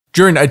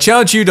Jordan, I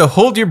challenge you to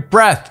hold your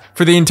breath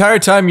for the entire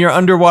time you're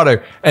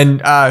underwater, and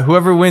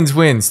whoever wins,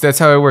 wins. That's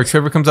how it works.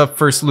 Whoever comes up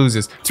first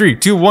loses. 3,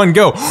 2, 1,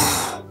 go.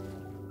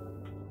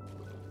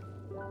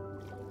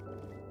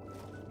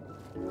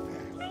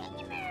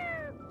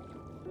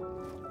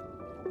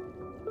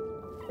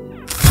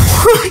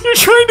 You're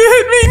trying to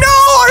hit me? No,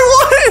 I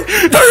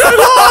won!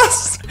 I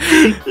lost!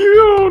 You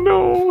don't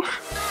know.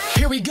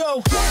 Here we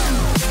go.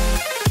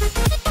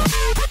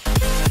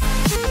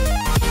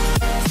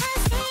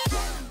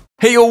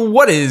 Hey yo,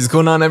 what is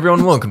going on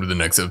everyone? Welcome to the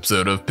next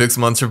episode of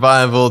Pixelmon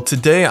Survival.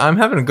 Today I'm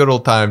having a good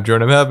old time,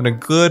 Jordan. I'm having a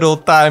good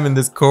old time in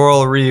this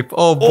coral reef.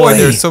 Oh boy,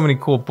 there's so many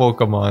cool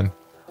Pokemon.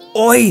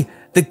 Oi!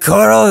 The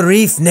coral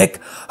reef, Nick,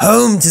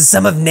 home to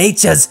some of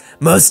nature's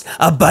most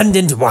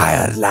abundant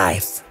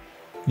wildlife.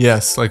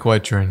 Yes, like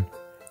what, Jordan?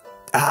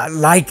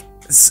 Like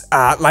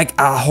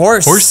a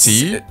horse.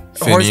 Horsey?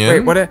 Horse.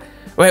 Finian?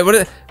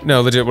 Wait. No,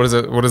 legit. What is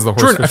it? What is the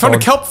horse? Jordan, I found a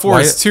kelp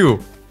forest too.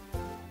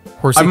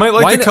 Horsey. I might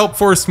like the kelp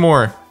forest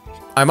more.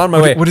 I'm on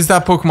my way. What is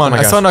that Pokemon?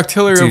 I saw an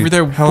Octillery over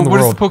there. But what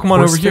is the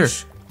Pokemon over here?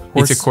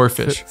 It's a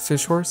Corphish.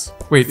 Fish horse?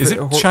 Wait, is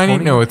it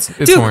shiny? No, it's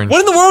Dude, orange.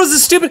 what in the world is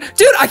this stupid?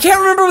 Dude, I can't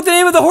remember what the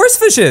name of the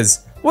horsefish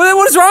is. What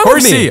is wrong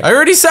with me? Horsey. I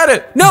already said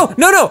it. No.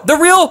 The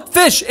real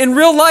fish in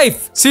real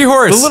life.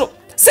 Seahorse. The little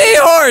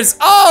seahorse.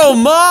 Oh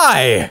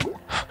my.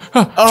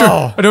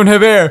 I don't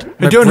have air.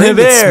 I don't have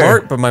brain gets air.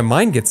 smart, but my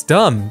mind gets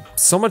dumb.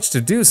 So much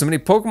to do. So many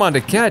Pokemon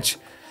to catch.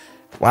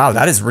 Wow,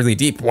 that is really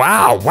deep.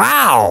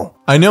 Wow.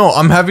 I know.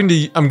 I'm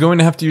going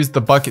to have to use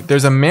the bucket.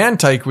 There's a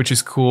Mantike, which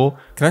is cool.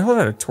 Can I hold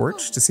out a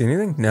torch to see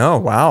anything? No.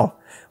 Wow.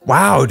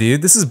 Wow,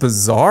 dude. This is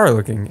bizarre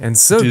looking and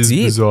so It is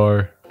deep.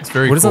 bizarre. It's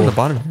very What is cool. on the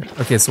bottom here?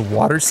 Okay, so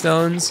water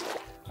stones.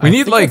 We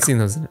need I've like seen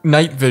those in it.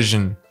 night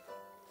vision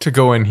to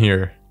go in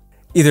here.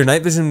 Either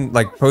night vision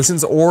like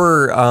potions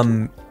or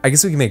I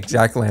guess we can make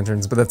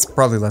jack-o'-lanterns, but that's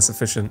probably less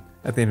efficient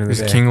at the end of the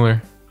There's day.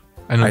 Kingler.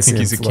 I don't I think see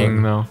he's a him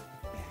king floating. though.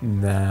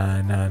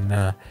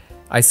 Nah.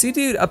 I see,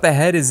 dude, up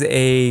ahead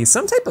is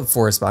some type of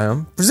forest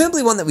biome.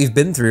 Presumably one that we've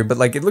been through, but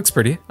like it looks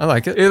pretty. I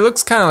like it. It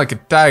looks kind of like a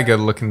taiga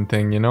looking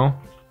thing, you know?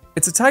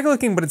 It's a taiga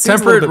looking, but it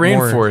seems Temperate a little bit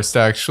more. rainforest,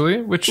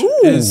 actually, which Ooh.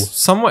 is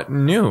somewhat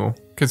new.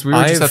 Because we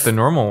were just at the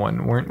normal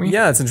one, weren't we?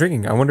 Yeah, it's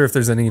intriguing. I wonder if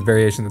there's any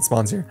variation that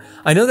spawns here.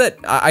 I know that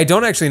I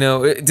don't actually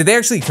know. Did they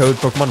actually code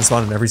Pokemon to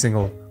spawn in every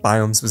single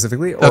biome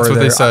specifically? That's what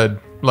they said.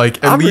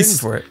 Like at I'm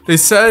least rooting for it. they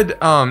said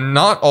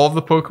not all of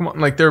the Pokemon.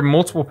 Like there are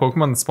multiple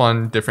Pokemon that spawn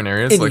in different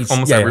areas. In Like each-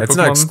 almost yeah, every it's Pokemon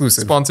not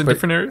exclusive, spawns in but-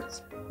 different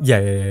areas.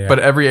 Yeah. But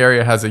every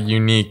area has a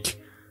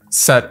unique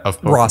set of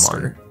Pokemon.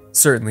 roster.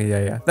 Certainly,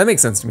 yeah. That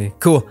makes sense to me.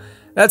 Cool.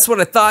 That's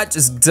what I thought.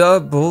 Just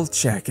double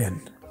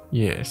checking.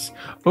 Yes.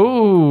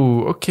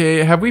 Oh,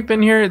 okay. Have we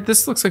been here?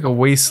 This looks like a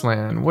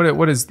wasteland.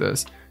 What is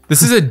this?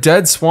 This is a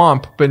dead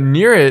swamp, but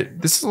near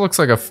it, this looks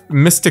like a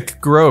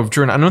Mystic Grove.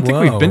 Jordan, I don't think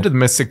we've been to the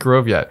Mystic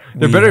Grove yet.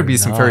 There We better have be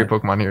some not. fairy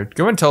Pokemon here.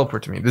 Go and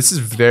teleport to me. This is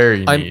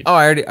very neat.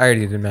 I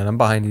already did, man. I'm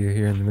behind you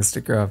here in the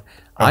Mystic Grove.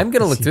 I'm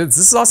gonna look through this.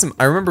 This is awesome.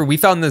 I remember we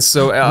found this.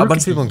 So a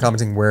bunch of people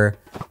commenting where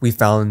we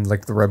found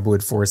like the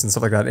redwood forest and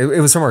stuff like that. It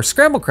was from our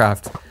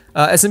Scramblecraft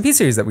SMP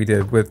series that we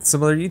did with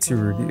some other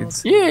YouTuber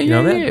dudes.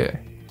 Yeah.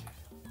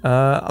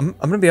 I'm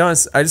gonna be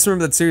honest. I just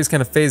remember that series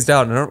kind of phased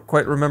out, and I don't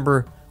quite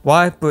remember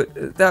why,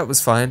 but that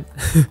was fine.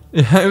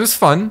 Yeah, it was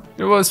fun.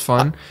 It was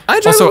fun. I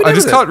enjoyed Also, what we I did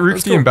just with it. caught That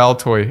was Rookty and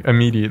Baltoy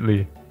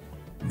immediately.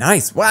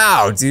 Nice.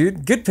 Wow,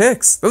 dude. Good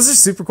picks. Those are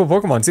super cool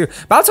Pokemon too.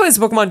 Baltoy is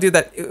a Pokemon, dude,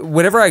 that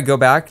whenever I go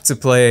back to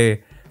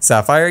play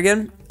Sapphire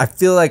again, I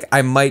feel like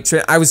I might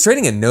train. I was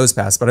training a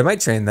Nosepass, but I might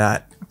train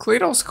that.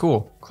 Claydol's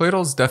cool.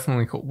 Claydol's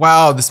definitely cool.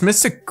 Wow, this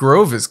Mystic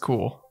Grove is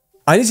cool.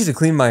 I need you to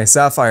clean my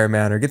Sapphire,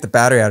 man, or get the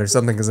battery out or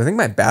something, because I think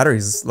my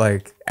battery's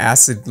like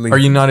acidly. Are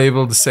you not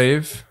able to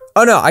save?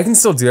 Oh no, I can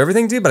still do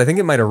everything, dude, but I think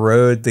it might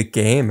erode the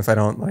game if I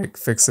don't like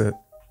fix it.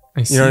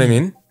 I see. You know what I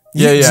mean?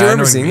 Yeah, Do you I know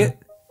remember what you seeing mean. it?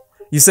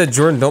 You said,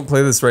 Jordan, don't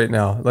play this right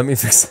now. Let me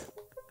fix it.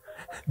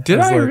 Did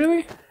was I like-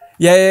 really?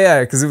 Yeah,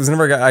 because it was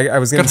whenever I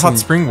was getting Got hot some.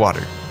 spring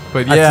water.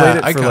 But I yeah, played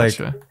it I for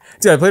gotcha. like,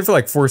 dude, I played for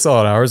like 4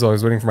 solid hours while I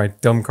was waiting for my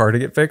dumb car to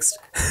get fixed.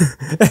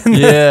 And then-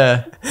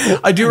 Yeah,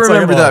 I do It's like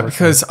remember an that hour.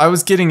 because I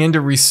was getting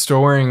into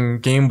restoring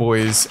Game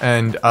Boys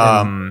and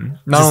not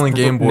Just only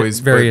Game Boys,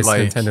 various but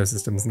like Nintendo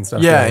systems and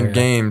stuff. yeah, and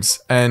games.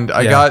 And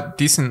I got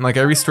decent. Like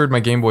I restored my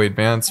Game Boy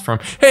Advance from.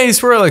 Hey,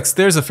 Swirlix,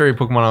 there's a fairy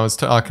Pokemon I was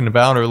talking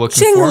about or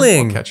looking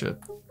Chingling! for. I'll catch it.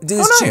 Dude,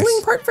 Oh, is nice.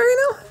 Chingling part fairy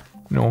now?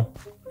 No,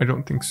 I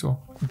don't think so.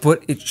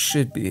 But it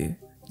should be.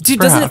 Dude,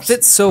 doesn't it Perhaps.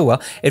 fit so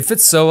well? It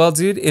fits so well,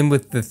 dude, in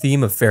with the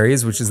theme of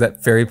fairies, which is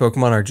that fairy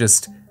Pokemon are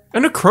just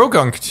And a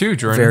Krogunk too,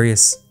 Jordan.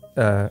 various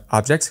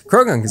objects.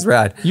 Krogunk is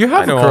rad. You have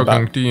I a know all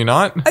about- Krogunk, do you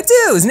not? I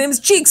do. His name is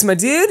Cheeks, my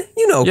dude.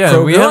 You know Yeah,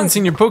 Krogunk. we haven't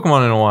seen your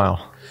Pokemon in a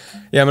while.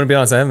 Yeah, I'm gonna be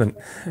honest. I haven't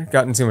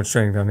gotten too much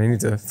training done. I need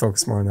to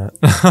focus more on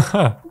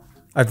that.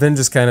 I've been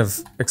just kind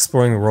of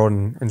exploring the world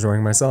and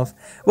enjoying myself.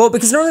 Well,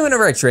 because normally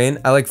whenever I train,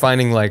 I like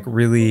finding like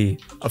really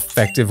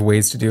effective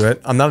ways to do it.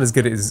 I'm not as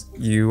good as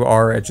you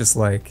are at just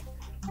like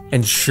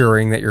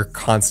ensuring that you're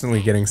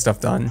constantly getting stuff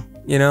done,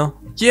 you know?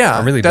 Yeah,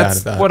 I'm really that's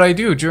bad at that. what I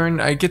do, Jordan.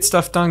 I get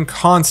stuff done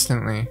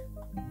constantly.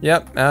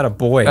 Yep, atta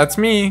boy. That's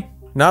me.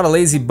 Not a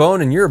lazy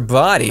bone in your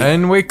body. I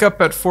didn't wake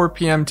up at 4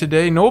 p.m.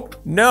 today. Nope.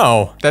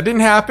 No. That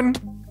didn't happen.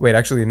 Wait,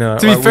 actually, no.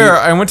 To be fair,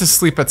 I went to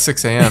sleep at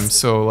 6 a.m.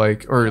 So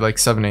or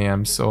 7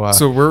 a.m. So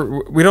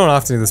we don't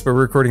often do this, but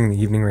we're recording in the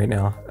evening right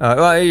now.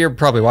 Well, you're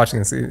probably watching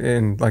this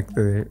in like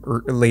the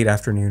late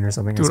afternoon or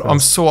something. dude, I'm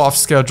so off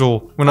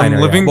schedule when I'm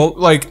living. Well,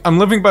 I'm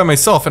living by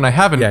myself, and I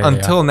haven't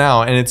until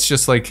now, and it's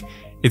just like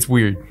it's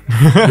weird.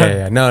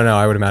 No,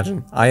 I would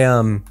imagine. I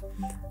am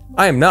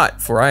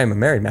not, for I am a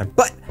married man.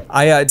 But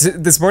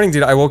this morning,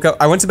 dude, I woke up.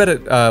 I went to bed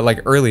at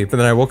like early, but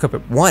then I woke up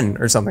at 1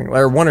 or something,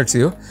 or 1 or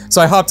 2.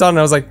 So I hopped on and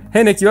I was like,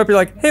 "Hey, Nick, you up?" You're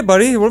like, "Hey,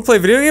 buddy, you want to play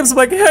video games?" I'm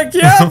like, "Heck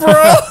yeah,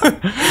 bro!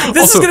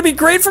 This is gonna be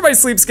great for my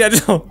sleep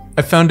schedule."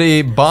 I found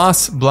a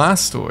boss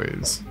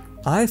Blastoise.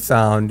 I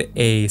found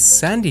a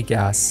sandy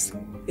gas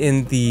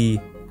in the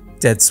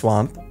dead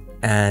swamp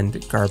and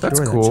Garbodor. That's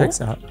cool. That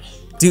checks out.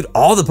 Dude,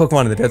 all the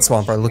Pokemon in the dead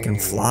swamp are looking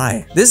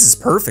fly. This is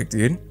perfect,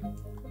 dude.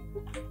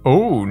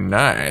 Oh,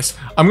 nice.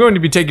 I'm going to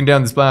be taking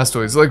down this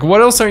Blastoise. Like,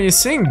 what else are you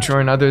seeing,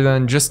 Jordan, other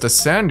than just a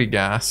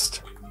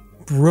Sandygast?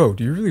 Bro,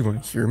 do you really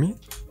want to hear me?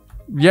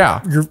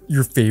 Yeah.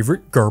 Your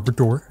favorite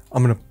Garbodor?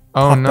 I'm gonna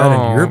Oh pop that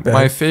into your no, bed.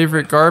 my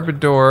favorite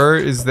Garbodor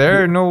is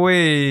there? No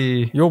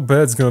way. Your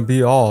bed's gonna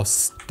be all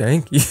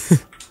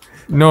stanky.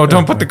 No,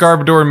 don't put the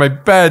Garbodor in my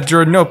bed,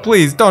 Jordan. No,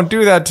 please, don't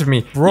do that to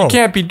me. Bro. You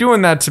can't be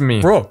doing that to me.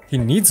 Bro, he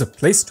needs a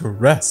place to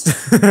rest.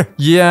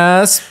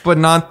 Yes, but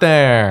not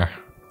there.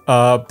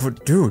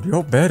 But dude,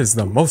 your bed is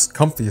the most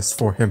comfiest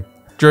for him.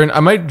 Jordan,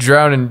 I might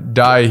drown and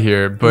die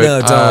here, but No,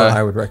 don't.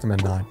 I would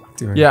recommend not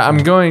doing yeah, I'm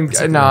that. going.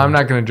 No, I'm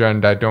not going to drown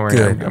and die. Don't worry,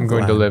 Good, I'm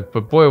going to glad. live.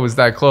 But boy, was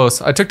that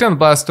close. I took down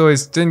the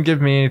Blastoise. Didn't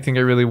give me anything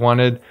I really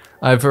wanted.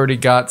 I've already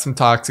got some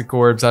toxic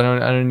orbs. I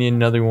don't need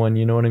another one.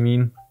 You know what I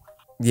mean?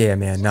 Yeah,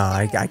 man. No,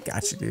 I got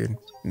you, dude.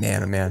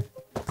 Man, oh man.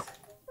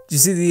 Did you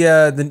see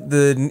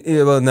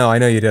the well, no, I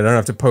know you did. I don't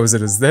have to pose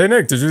it as, hey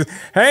Nick,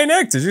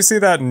 did you see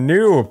that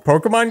new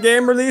Pokemon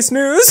game release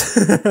news?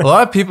 A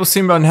lot of people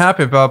seem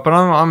unhappy about it, but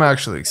I'm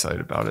actually excited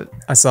about it.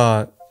 I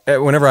saw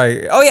whenever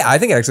oh yeah, I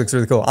think it actually looks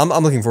really cool. I'm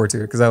looking forward to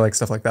it because I like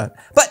stuff like that.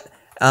 But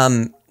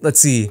let's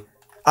see.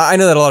 I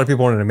know that a lot of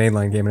people wanted a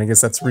mainline game, and I guess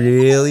that's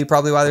really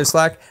probably why there's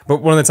slack.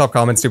 But one of the top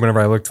comments, dude, whenever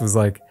I looked, was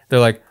like, they're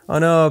like, oh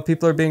no,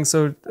 people are being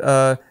so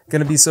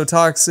gonna be so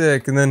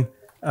toxic, and then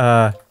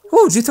oh,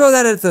 did you throw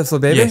that at the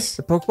Flabébé? Yes.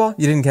 The Pokeball?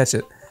 You didn't catch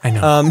it. I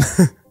know.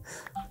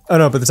 Oh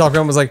no, but the top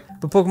comment was like,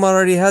 but Pokemon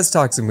already has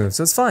toxic moves,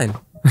 so it's fine.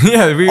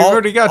 Yeah, we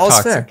already got all's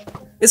toxic.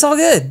 fair. It's all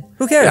good.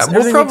 Who cares? Yeah, we'll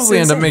Everything probably makes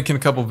end up sense. making a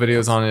couple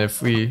videos on it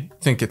if we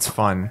think it's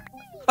fun.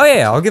 Oh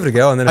yeah, I'll give it a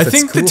go, and then if I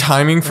think it's cool, the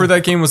timing for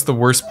that game was the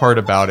worst part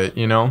about it,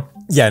 you know?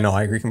 yeah, no,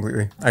 I agree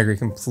completely.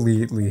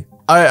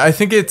 I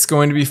think it's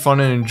going to be fun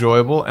and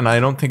enjoyable, and I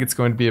don't think it's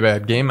going to be a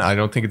bad game. I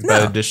don't think it's a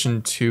bad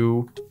addition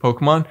to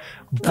Pokemon.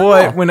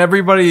 But when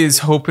everybody is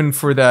hoping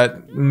for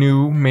that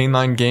new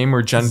mainline game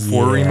or Gen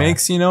 4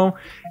 remakes, you know,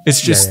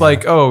 it's just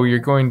like, oh, you're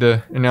going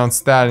to announce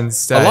that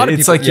instead. A lot of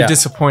it's people- like you're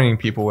disappointing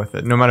people with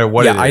it, no matter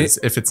what it is,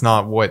 if it's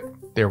not what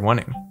they're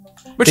wanting.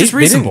 Which is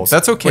reasonable.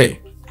 That's okay.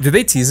 Wait, did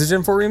they tease a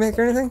Gen 4 remake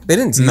or anything? They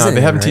didn't tease No, anything,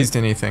 they haven't right? teased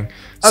anything.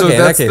 So Okay,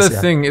 in that's that case, the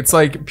yeah. thing. It's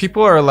like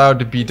people are allowed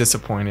to be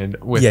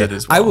disappointed with it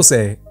as well. I will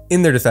say,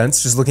 in their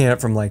defense, just looking at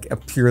it from like a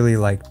purely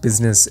like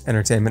business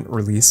entertainment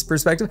release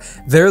perspective,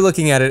 they're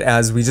looking at it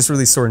as we just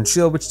released Sword and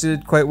Shield, which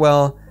did quite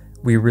well.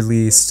 We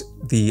released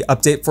the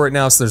update for it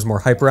now, so there's more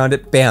hype around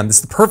it. Bam, this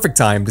is the perfect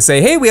time to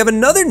say, hey, we have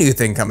another new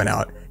thing coming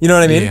out. You know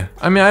what I mean? Yeah.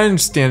 I mean, I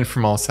understand it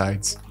from all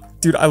sides.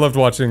 Dude, I loved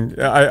watching.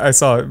 I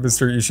saw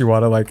Mr.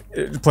 Ishiwata like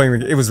playing the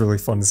game. It was really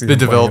fun to see The him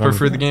playing it developer on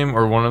for the game,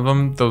 or one of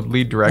them, the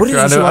lead director. did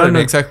I Ishihara don't know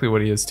make? exactly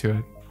what he is to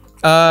it.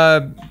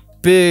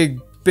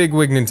 Big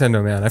wig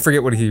Nintendo man. I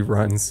forget what he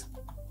runs.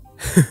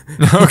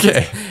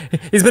 Okay.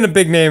 He's been a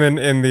big name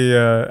in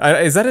the.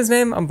 Is that his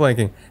name? I'm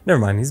blanking. Never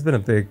mind. He's been a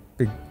big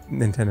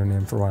Nintendo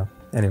name for a while.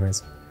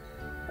 Anyways,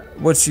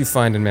 what you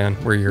finding, man?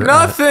 Where you're at?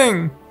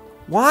 Nothing.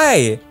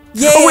 Why?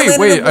 Yeah. Oh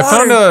wait! I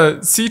found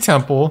a sea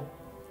temple.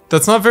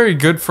 That's not very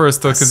good for us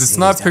though, because it's sea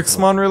not temple.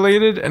 Pixelmon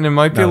related, and it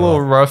might be a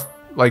little rough.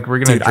 Like we're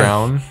gonna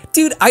drown.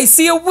 Dude, I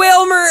see a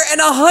Whalmer and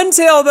a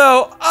Huntail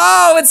though.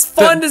 Oh, it's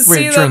fun to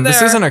see them Jordan, there.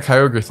 this isn't a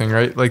Kyogre thing,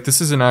 right? Like this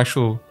is an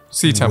actual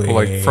sea temple,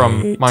 like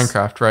from Wait.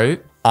 Minecraft,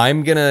 right?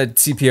 I'm gonna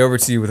TP over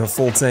to you with a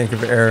full tank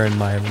of air in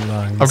my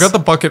lungs. I've got the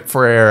bucket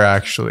for air,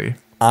 actually.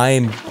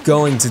 I'm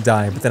going to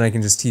die, but then I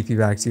can just TP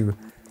back to you.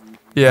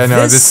 Yeah,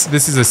 no, This-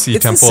 this is a sea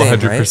it's the temple, same,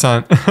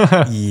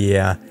 100%.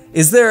 Yeah.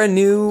 Is there a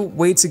new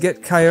way to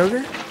get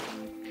Kyogre?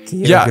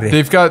 Yeah,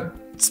 they've got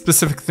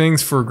specific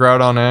things for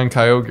Groudon and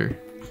Kyogre.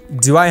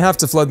 Do I have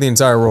to flood the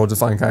entire world to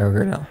find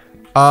Kyogre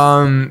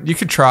now? You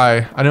could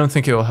try. I don't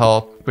think it'll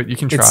help, but you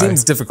can try. It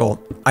seems difficult.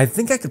 I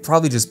think I could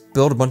probably just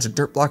build a bunch of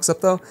dirt blocks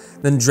up though,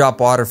 then drop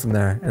water from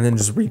there, and then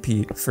just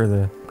repeat for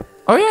the.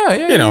 Oh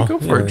yeah, You know, go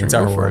for you know, it. the Jordan,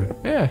 entire go for world. it.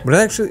 Yeah. Would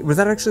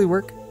that actually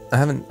work? I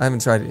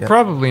haven't tried it yet.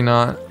 Probably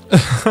not.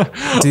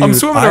 I'm Dude,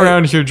 swimming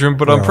around here, Dream,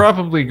 but I'm Bro.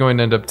 probably going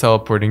to end up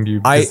teleporting to you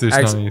because there's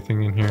not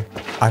anything in here.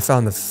 I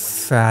found the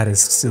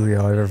fattest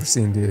Cilio I've ever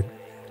seen, dude.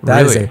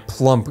 That is Really? a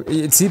plump.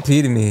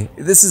 TP to me.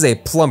 This is a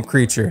plump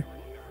creature.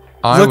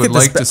 I Look would at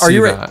this like to Are see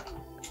you that.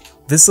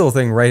 This little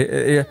thing right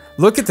here.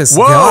 Look at this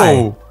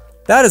Whoa! guy.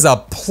 That is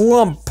a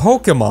plump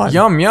Pokemon.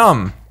 Yum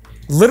yum.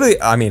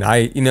 Literally, I mean,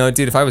 you know,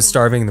 dude, if I was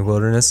starving in the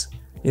wilderness,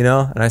 you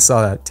know, and I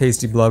saw that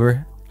tasty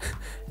blubber,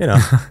 you know.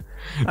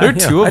 There are you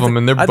know, two of them,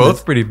 and they're I'd both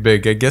live. pretty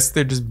big. I guess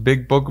they're just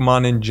big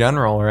Pokemon in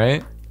general,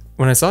 right?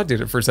 When I saw it,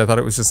 dude, at first I thought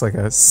it was just like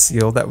a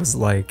seal that was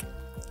like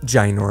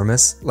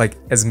ginormous, like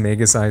as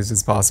mega sized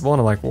as possible, and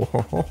I'm like,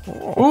 whoa.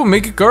 Ooh,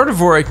 Mega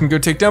Gardevoir I can go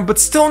take down, but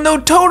still no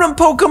Totem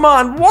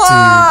Pokemon.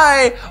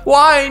 Why?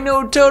 Why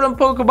no Totem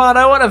Pokemon?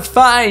 I want to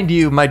find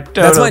you, my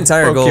Totem That's my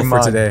entire goal for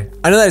Pokemon. today.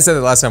 I know that I said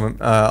it last time,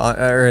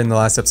 or in the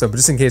last episode, but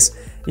just in case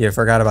you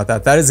forgot about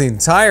that, that is the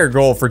entire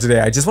goal for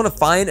today. I just want to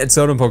find a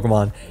totem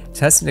Pokemon,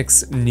 test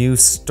Nick's new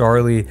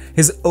Starly,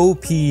 his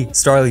OP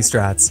Starly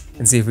strats,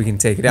 and see if we can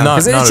take it down. Not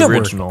 'Cause it should work.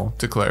 original,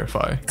 to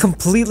clarify.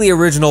 Completely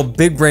original,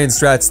 big brain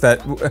strats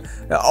that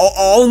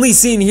only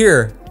seen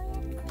here.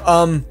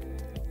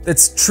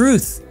 It's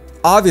truth,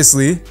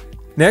 obviously.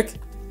 Nick,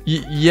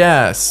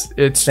 Yes,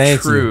 it's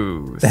thank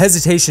true. you. The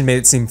hesitation made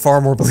it seem far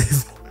more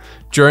believable.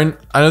 Jordan,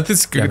 I don't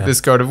think man.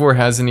 this Gardevoir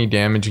has any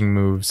damaging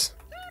moves.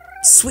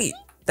 Sweet.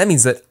 That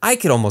means that I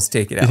could almost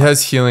take it out. It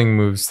has healing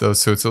moves though,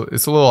 so it's a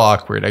little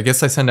awkward. I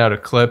guess I send out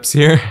Eclipse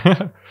here.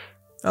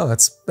 Oh,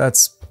 that's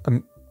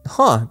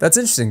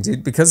interesting,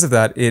 dude. Because of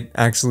that, it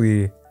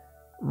actually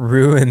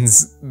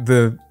ruins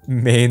the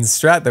main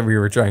strat that we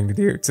were trying to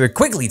do to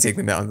quickly take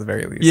them down at the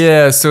very least.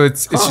 Yeah, so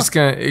it's just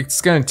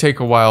gonna take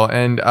a while,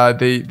 and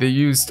they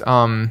used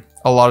a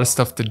lot of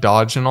stuff to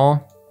dodge and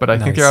all, but I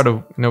think they're out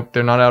of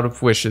they're not out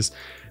of wishes.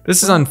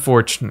 This is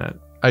unfortunate.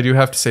 I do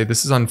have to say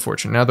this is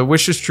unfortunate. Now the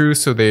wish is true,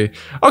 so this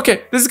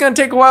is gonna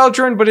take a while,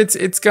 Jordan, but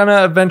it's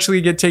gonna eventually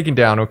get taken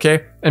down,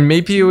 okay? And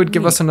maybe it would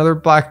give us another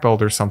black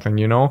belt or something,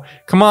 you know?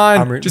 Come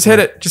on, just hit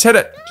it, just hit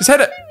it, just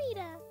hit it.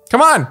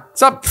 Come on,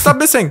 stop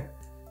missing.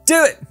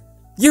 Do it.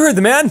 You heard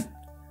the man.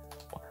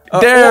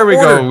 There we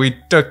go. We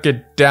took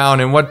it down,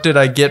 and what did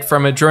I get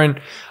from it, Jordan?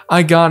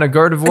 I got a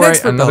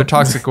Gardevoir, another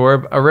Toxic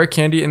Orb, a rare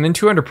candy, and then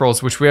 2 Ender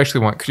Pearls, which we actually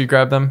want. Could you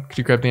grab them? Could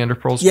you grab the Ender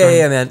Pearls?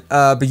 Yeah, man.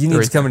 But you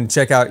need to come and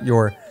check out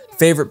your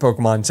favorite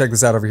Pokemon. Check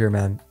this out over here,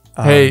 man.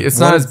 Hey, it's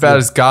not as bad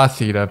as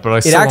Gothita, but I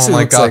still don't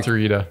like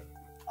Gothita.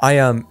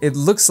 It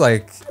looks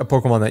like a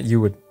Pokemon that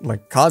you would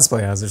like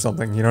cosplay as or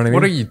something. You know what I mean?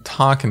 What are you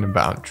talking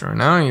about,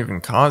 Jordan? I don't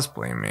even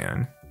cosplay,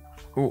 man.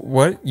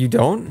 What? You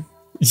don't?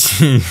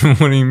 What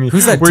do you mean?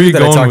 Who's that Where are you dude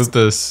that I going talked with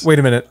this? Wait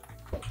a minute.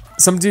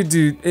 Some dude,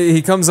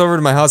 he comes over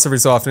to my house every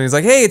so often. And he's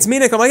like, "Hey, it's me,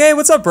 Nick." I'm like, "Hey,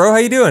 what's up, bro? How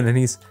you doing?" And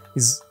he's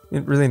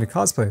really into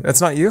cosplay.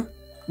 That's not you?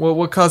 Well,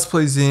 what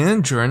cosplay is he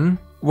in, Jordan?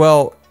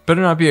 Well,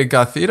 Better not be a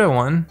Gothita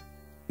one.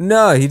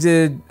 no, he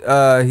did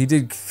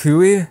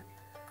Kui.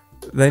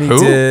 Then he Who?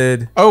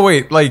 did Oh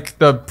wait, like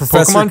the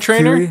Professor Pokemon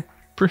trainer?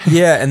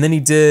 Yeah, and then he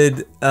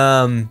did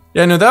Yeah,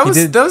 no, that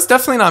was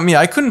definitely not me.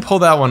 I couldn't pull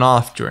that one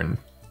off, Jordan.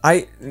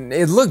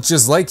 it looked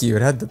just like you.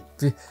 It had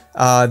the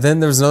then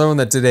there was another one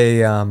that did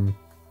a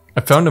I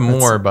found a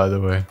more, by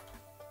the way.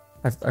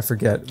 I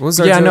forget. What was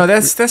our Yeah, joke? no,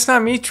 that's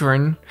not me,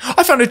 Jordan.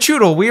 I found a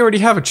Choodle. We already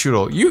have a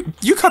Choodle.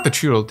 You caught the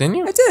Choodle, didn't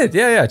you? I did.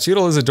 Yeah.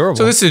 Choodle is adorable.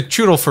 So this is a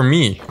Choodle for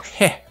me.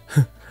 Heh.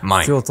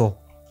 Mine. Choodle.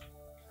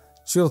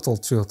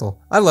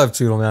 I love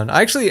Choodle, man.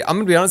 I'm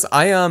gonna be honest.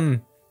 I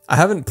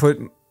haven't put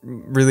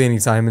really any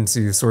time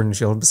into Sword and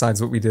Shield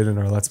besides what we did in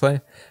our Let's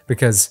Play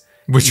because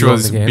Which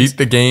was beat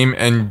the game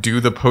and do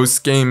the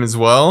post game as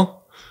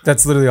well.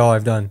 That's literally all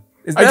I've done.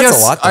 I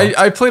guess a lot, though.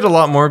 I played a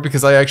lot more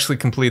because I actually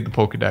completed the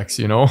Pokedex,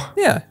 you know?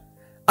 Yeah.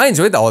 I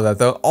enjoyed all of that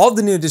though. All of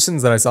the new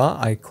additions that I saw,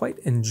 I quite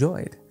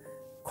enjoyed.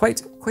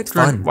 Quite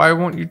fun. Why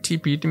won't you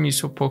TP to me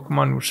so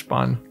Pokemon will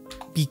spawn?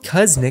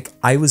 Because Nick,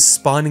 I was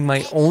spawning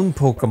my own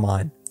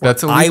Pokemon.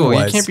 That's illegal.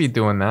 You can't be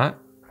doing that.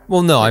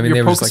 Well, no, I mean they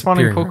You're were just like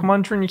spawning appearing.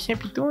 Pokemon turn. You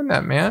can't be doing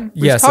that, man.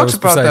 We Yes, talked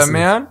about that, precisely.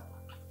 man.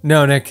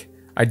 No, Nick,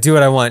 I do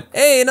what I want.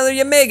 Hey, another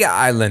Yamega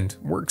Island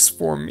works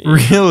for me.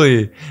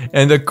 Really?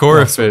 And a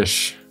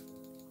Corafish.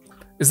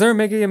 Is there a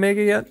Mega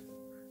Yamega yet?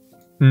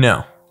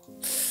 No.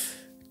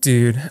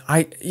 Dude,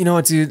 you know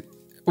what, dude?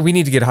 We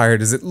need to get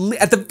hired as at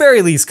the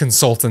very least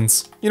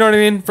consultants. You know what I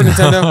mean? For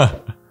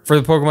Nintendo, for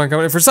the Pokemon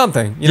company, for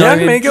something. You know what I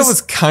mean? Mega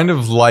was kind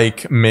of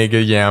like Mega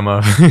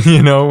Yama,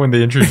 you know, when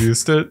they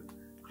introduced it.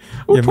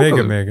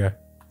 Mega.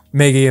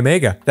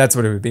 That's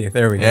what it would be.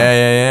 There we go.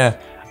 Yeah.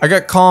 I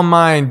got calm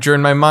mind.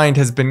 Jordan, my mind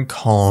has been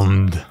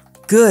calmed.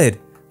 Good.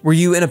 Were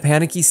you in a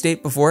panicky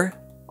state before?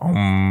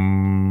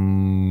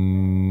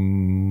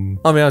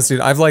 I'll be honest, dude.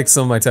 I've liked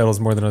some of my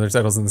titles more than other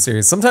titles in the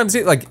series. Sometimes,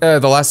 dude, like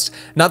not the last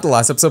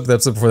episode, but the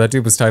episode before that,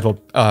 dude, was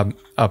titled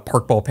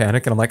Park Ball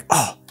Panic, and I'm like,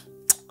 oh,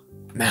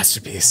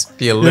 masterpiece.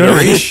 The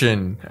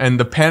alliteration and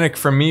the panic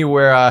from me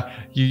where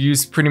you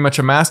used pretty much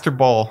a Master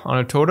Ball on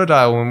a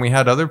Totodile when we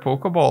had other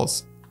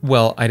Pokeballs.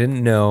 Well, I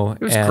didn't know. It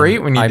was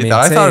great when you did that.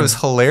 I thought it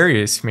was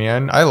hilarious,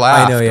 man. I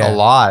laughed a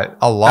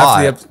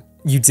lot.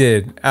 You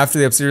did. After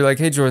the episode, you're like,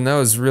 hey, Jordan, that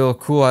was real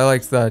cool. I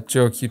liked that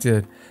joke you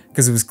did.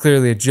 Because it was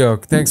clearly a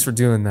joke. Thanks for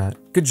doing that.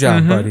 Good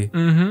job, buddy.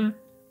 And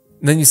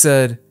then you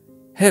said,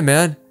 hey,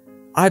 man,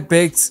 I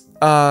baked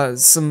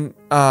some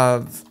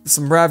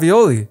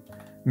ravioli.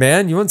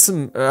 Man, you want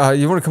some?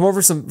 You want to come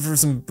over for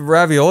some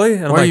ravioli?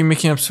 And Why are you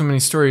making up so many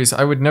stories?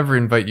 I would never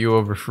invite you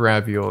over for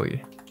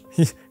ravioli.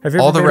 Have you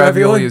All ever the made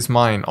ravioli is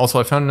mine. Also,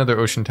 I found another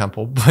ocean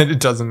temple, but it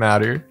doesn't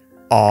matter.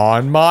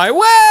 On my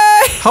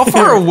way. How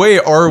far away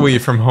are we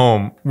from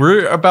home?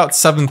 We're about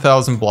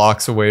 7,000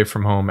 blocks away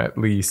from home, at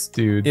least,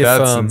 dude.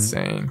 That's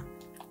insane.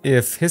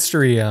 If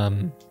history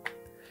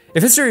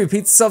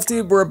repeats itself,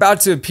 dude, we're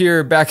about to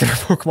appear back at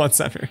our Pokemon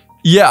Center.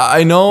 Yeah,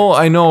 I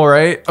know,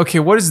 right? Okay,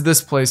 what is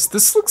this place?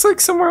 This looks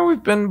like somewhere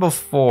we've been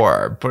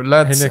before, but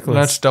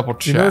let's double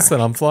check. You notice that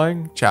I'm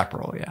flying?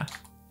 Chaparral, yeah.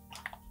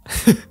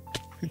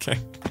 Okay.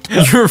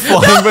 You were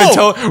flying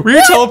by were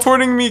you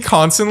teleporting me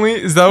constantly?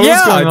 Is that what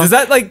was going on? Does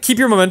that like keep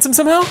your momentum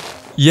somehow?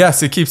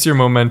 Yes, it keeps your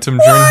momentum.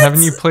 Jordan,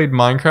 haven't you played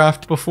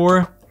Minecraft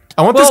before?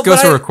 I want this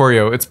Ghost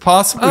Oricorio. It's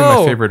possibly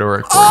my favorite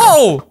Oricorio.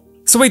 Oh!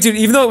 So wait, dude,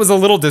 even though it was a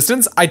little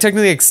distance, I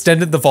technically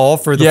extended the fall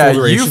for the full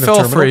duration you of fell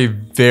Terminal. for a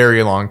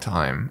very long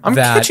time. I'm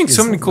catching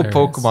so many hilarious.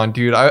 cool Pokemon,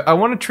 dude. I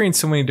want to train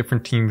so many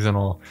different teams and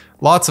all.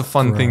 Lots of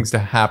fun things to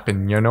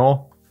happen, you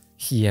know?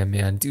 Yeah,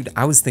 man. Dude,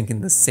 I was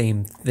thinking the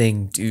same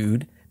thing,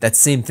 dude. That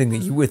same thing that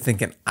you were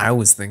thinking, I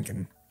was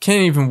thinking.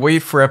 Can't even wait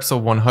for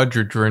episode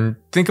 100, Jordan.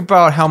 Think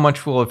about how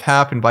much will have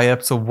happened by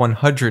episode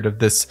 100 of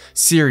this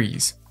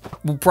series.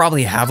 We'll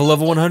probably have a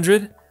level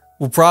 100.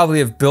 We'll probably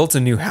have built a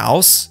new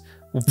house.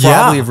 We'll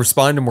probably have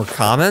responded to more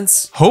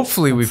comments.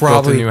 Hopefully we've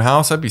built a new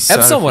house. I'd be sad.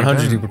 Episode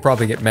 100 dude, would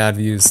probably get mad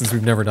views since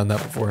we've never done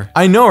that before.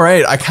 I know,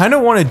 right? I kind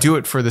of want to do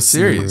it for the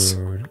series.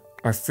 Dude,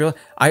 I feel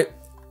I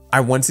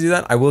want to do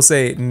that. I will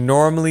say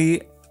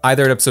normally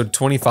either at episode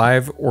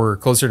 25 or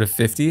closer to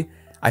 50,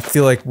 I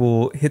feel like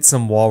we'll hit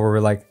some wall where we're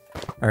like,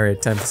 all right,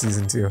 time for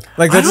season 2.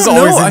 Like that's just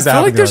always I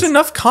feel like there's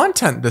enough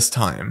content this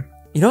time.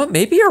 You know what?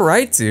 Maybe you're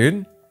right, dude.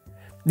 You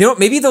know what?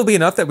 Maybe there'll be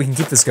enough that we can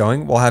keep this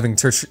going while having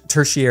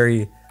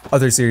tertiary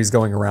other series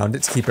going around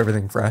it to keep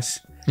everything fresh.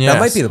 Yes, that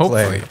might be the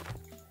hopefully. play.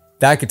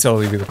 That could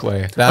totally be the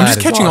play. I'm just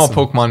catching all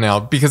Pokemon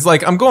now because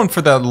like I'm going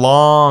for that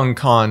long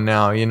con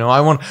now, you know. I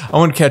want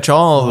to catch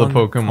all of the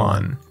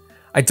Pokemon.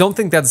 I don't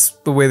think that's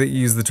the way that you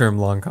use the term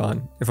long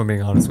con, if I'm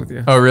being honest with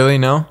you. Oh, really?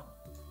 No?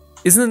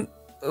 Isn't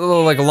it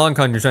like a long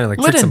con you're trying to like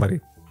trick somebody?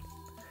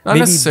 Not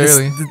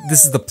necessarily.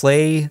 This is the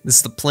play, this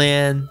is the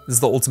plan, this is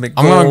the ultimate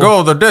goal. I'm gonna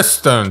go the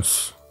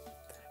distance.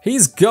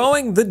 He's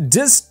going the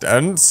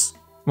distance.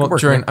 Well,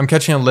 Jordan, I'm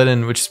catching a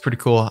Litten, which is pretty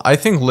cool. I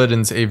think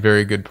Litten's a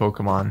very good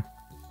Pokemon.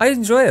 I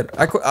enjoy it.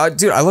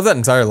 Dude, I love that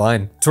entire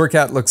line.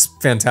 Torcat looks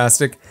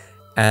fantastic.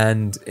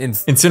 And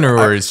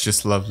Incineroar is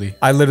just lovely.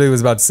 I literally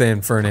was about to say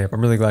Infernape.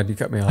 I'm really glad you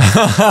cut me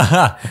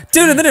off.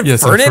 Dude, and then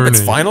Infernape,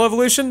 its final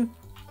evolution?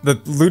 The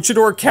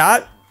Luchador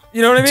cat?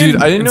 You know what I mean?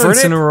 Dude, I didn't know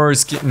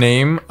Incineroar's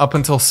name up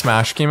until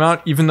Smash came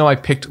out, even though I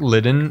picked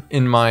Litten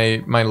in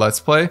my Let's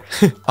Play.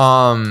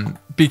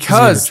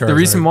 Because the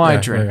reason why,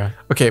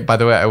 okay, by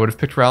the way, I would have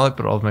picked Rowlet,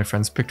 but all of my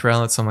friends picked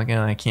Rowlet, so I'm like,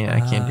 I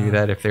can't do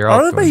that if they're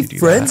all going to do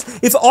that.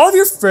 If all of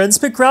your friends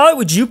pick Rowlet,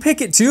 would you pick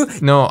it too?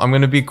 No, I'm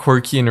gonna be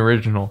quirky and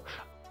original.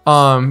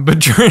 But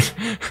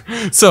Jordan,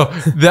 so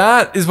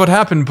that is what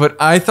happened. But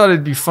I thought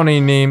it'd be funny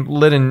name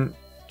Litten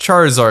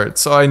Charizard,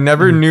 so I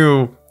never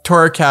knew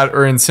Torracat or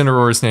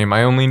Incineroar's name.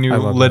 I only knew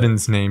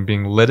Litten's name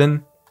being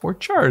Litten or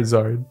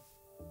Charizard.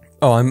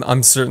 Oh,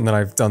 I'm certain that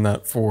I've done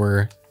that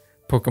for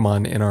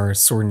Pokemon in our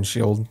Sword and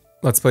Shield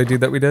Let's Play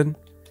dude that we did.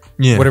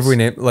 Yeah. Whatever we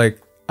named,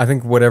 like, I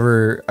think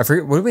whatever, I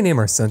forget, what did we name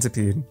our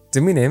Centipede?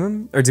 Did we name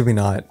him? Or did we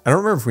not? I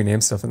don't remember if we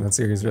named stuff in that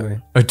series,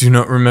 really. I do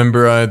not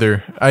remember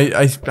either.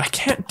 I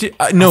can't,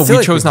 no,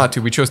 we chose not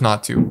to. We chose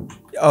not to.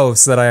 Oh,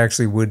 so that I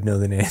actually would know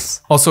the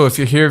names. Also, if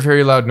you hear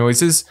very loud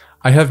noises,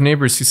 I have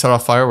neighbors who set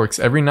off fireworks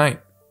every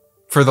night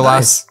for the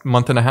last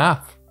month and a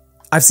half.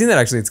 I've seen that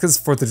actually. It's because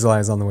 4th of July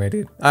is on the way,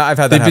 dude. I've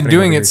had that. They've been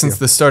doing it since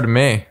the start of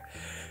May.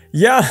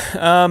 Yeah,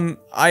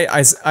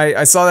 I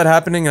saw that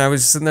happening and I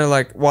was just sitting there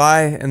like,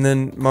 why? And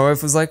then my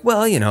wife was like,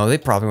 well, you know, they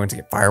probably went to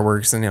get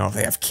fireworks and, you know, if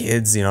they have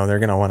kids, you know, they're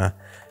gonna wanna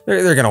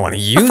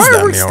use them.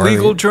 Fireworks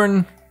legal,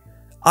 Jordan?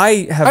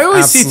 I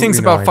always see things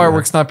about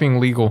fireworks not being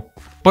legal,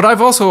 but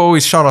I've also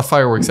always shot off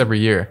fireworks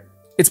every year.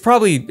 It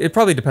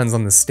probably depends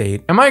on the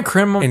state. Am I a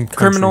criminal? And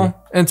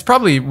it's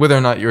probably whether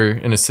or not you're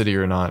in a city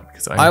or not.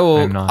 Because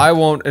I'm not. I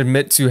won't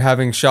admit to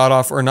having shot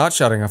off or not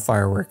shotting off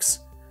fireworks.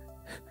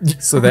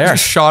 So there.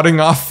 Shotting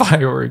off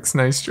fireworks.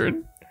 Nice,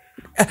 Jordan.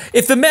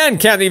 If the man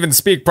can't even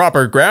speak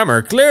proper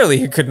grammar, clearly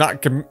he could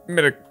not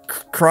commit a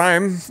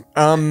crime.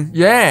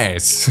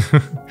 Yes.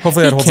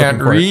 Hopefully that holds up in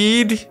court.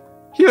 He can't read.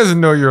 He doesn't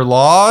know your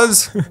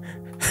laws.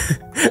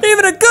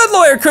 Even a good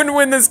lawyer couldn't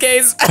win this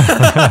case.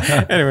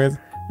 Anyways.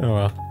 Oh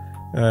well.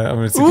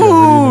 I'm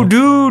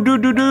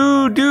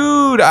gonna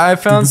dude, I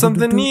found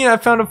something neat. I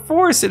found a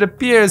forest. It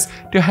appears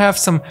to have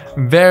some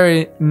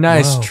very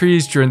nice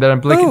trees during that I'm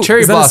blinking.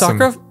 Cherry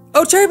blossom.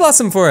 Oh, cherry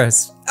blossom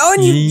forest. Oh,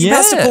 and you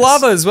passed a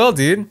Quilava as well,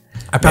 dude.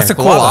 I passed a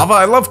Quilava.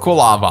 I love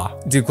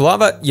Quilava. Dude,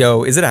 Quilava,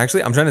 yo, is it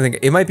actually? I'm trying to think.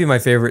 It might be my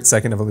favorite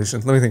second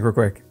evolution. Let me think real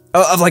quick.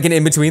 Oh, of like an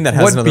in-between that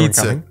has another one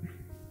coming.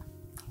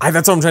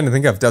 That's what I'm trying to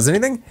think of. Does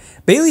anything?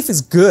 Bayleaf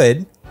is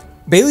good.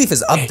 Bayleaf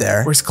is up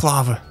there. Where's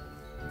Clava?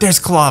 There's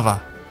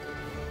Clava.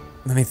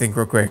 Let me think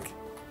real quick.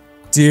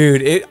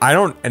 Dude,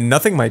 and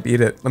nothing might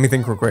beat it. Let me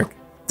think real quick.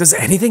 Does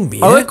anything beat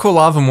it? I like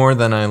Quilava more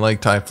than I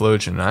like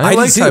Typhlosion. I do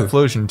like too.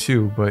 Typhlosion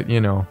too, but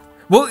you know.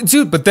 Well,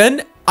 dude, but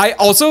then I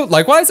also,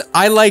 likewise,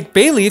 I like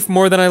Bayleaf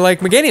more than I like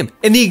Meganium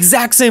in the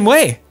exact same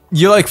way.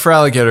 You like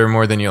Feraligatr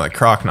more than you like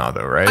Croconaw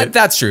though, right?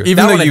 That's true. Even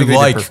That though one I you think they did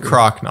like perfectly.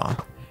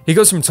 Croconaw. He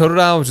goes from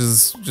Totodile, which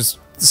is just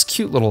this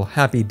cute little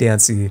happy,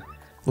 dancy,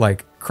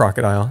 like,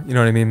 crocodile. You know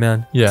what I mean,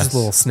 man? Yes. Just a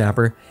little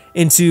snapper.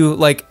 Into,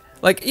 like,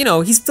 you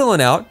know, he's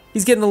filling out.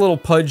 He's getting a little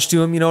pudge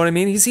to him, you know what I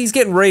mean? He's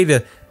getting ready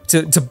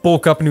to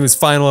bulk up into his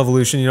final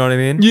evolution, you know what I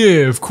mean?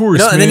 Yeah, of course,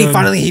 No, and then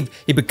man.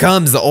 he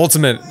becomes the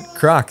ultimate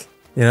croc,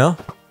 you know?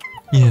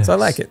 Yes. So I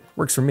like it.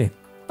 Works for me.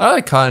 I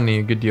like Cottony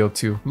a good deal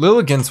too.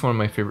 Lilligant's one of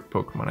my favorite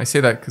Pokemon. I say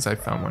that because I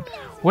found one.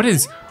 What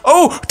is?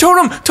 Oh,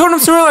 Totem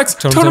Snorlax!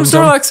 Totem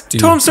Snorlax! Dude,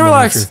 Totem moment of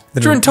Snorlax! truth.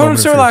 The Jordan, Totem moment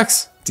of truth.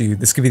 Snorlax! Dude,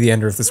 this could be the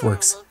ender if this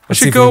works. I Let's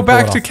see should if we go can pull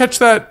back it to off. catch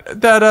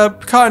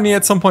that Cottony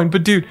at some point.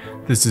 But dude,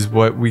 this is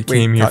what we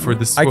came here for.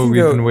 This is I what can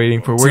we've go- been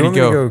waiting for. Do Where'd you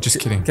he want me to go? Just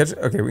kidding.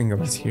 Okay, we can go.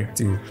 He's here.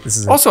 Dude, this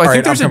is Also, I think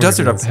Alright, there's I'm a coming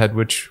desert to up this. ahead,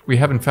 which we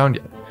haven't found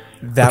yet.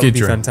 That Okay, would be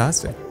Jordan.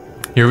 fantastic.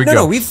 Here we go.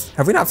 No,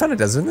 have we not found a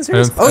desert in this I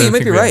don't- series? I Oh, you don't might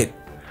think be we have. right.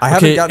 I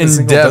haven't gotten a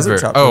single desert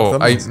shot. from Oh,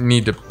 I thumbnails.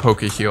 need to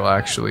poke a heal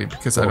actually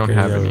because I don't Okay,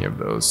 have yeah. any of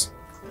those.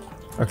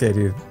 Okay,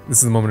 dude. This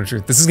is the moment of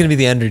truth. This is gonna be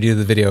the ender dude of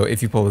the video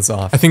if you pull this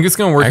off. I think it's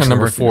gonna work on Actually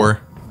number working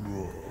 4.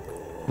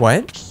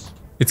 What?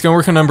 It's gonna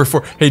work on number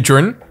 4. Hey,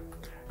 Jordan.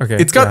 Okay.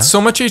 It's got yeah.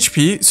 so much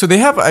HP. So they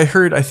have, I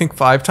think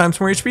 5 times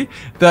more HP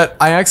that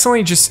I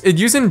accidentally it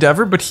used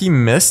Endeavor, but he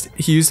missed.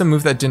 He used a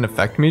move that didn't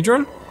affect me,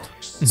 Jordan.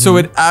 So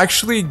it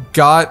actually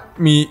got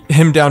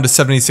him down to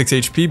 76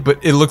 HP, but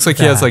it looks like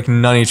he has like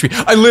 9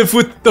 HP. I live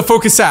with the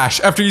Focus Sash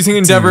after using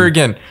Endeavor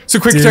again. So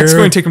Quick Attack's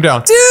going to take him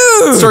down.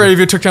 Dude! Sorry if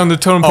you took down the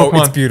totem Oh, Pokemon.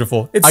 it's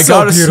beautiful. It's I so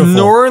got a beautiful.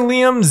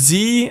 Snorlium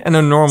Z and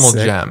a normal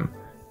Sick. gem.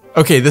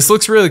 Okay, this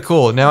looks really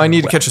cool. Now I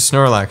need to catch a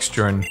Snorlax,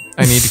 Jordan.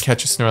 I need to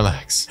catch a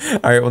Snorlax.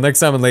 All right, well, next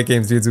time on Late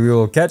Games, dudes, we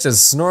will catch a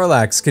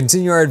Snorlax,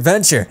 continue our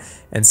adventure,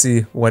 and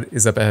see what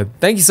is up ahead.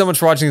 Thank you so much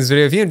for watching this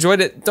video. If you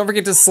enjoyed it, don't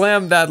forget to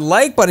slam that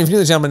like button. If you're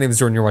new to the channel, my name is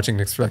Jordan. You're watching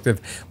Next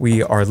Perspective.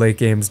 We are Late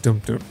Games,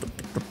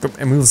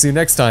 and we will see you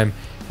next time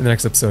in the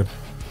next episode.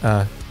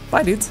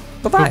 Bye, dudes.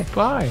 Bye-bye.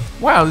 Bye.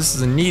 Wow, this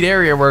is a neat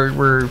area where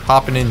we're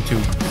hopping into.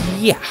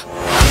 Yeah.